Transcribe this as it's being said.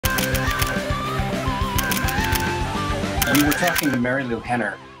You were talking to Mary Lou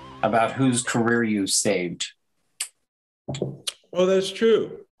Henner about whose career you saved. Well, that's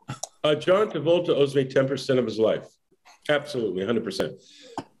true. John Travolta owes me 10% of his life. Absolutely, 100%.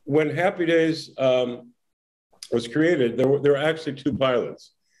 When Happy Days was created, there were actually two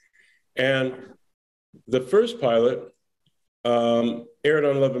pilots. And the first pilot aired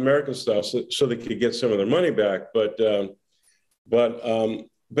on Love American Style so they could get some of their money back. But Ron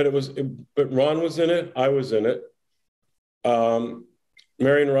was in it. I was in it.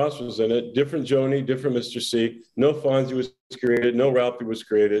 Marion Ross was in it. Different Joni, different Mr. C. No Fonzie was created. No Ralphie was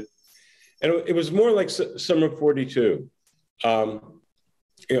created. And it was more like Summer of '42. A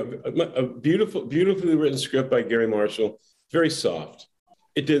beautifully written script by Gary Marshall, very soft.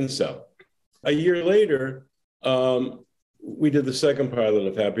 It didn't sell. A year later, we did the second pilot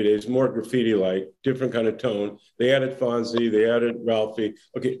of Happy Days, more graffiti-like, different kind of tone. They added Fonzie, they added Ralphie.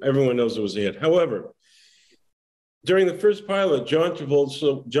 Okay, everyone knows it was a hit. However, during the first pilot, John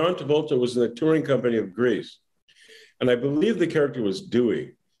Travolta was in the touring company of Grease. And I believe the character was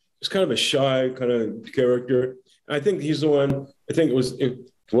Dewey. It's kind of a shy kind of character. I think he's the one, I think it was,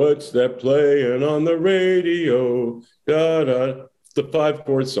 what's that playing on the radio? Da, da, the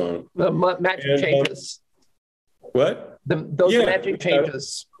 5/4 song. The magic changes. What? Those magic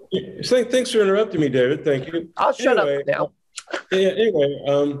changes. Thanks for interrupting me, David. Thank you. I'll shut up now. Anyway,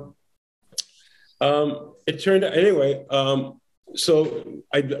 it turned out, anyway, so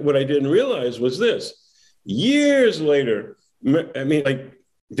what I didn't realize was this. Years later, I mean, like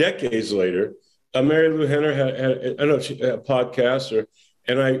decades later, Mary Lou Henner had I don't know if she had a podcast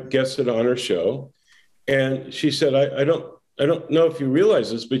and I guested on her show, and she said, I don't know if you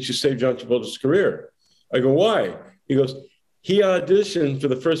realize this, but you saved John Travolta's career. I go, why? He goes, he auditioned for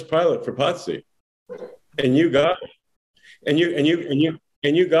the first pilot for Potsy, and you got it, and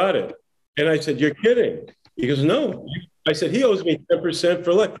you got it. And I said, you're kidding? He goes, no. I said, he owes me 10%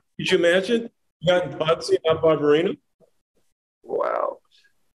 for life. Could you imagine? You got Potsy, not Barbarino. Wow.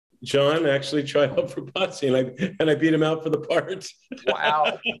 John actually tried out for Potsy, and I beat him out for the part.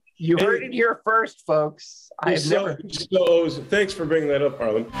 Wow. You heard it here first, folks. Thanks for bringing that up,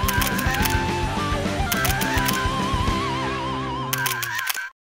 Harlan.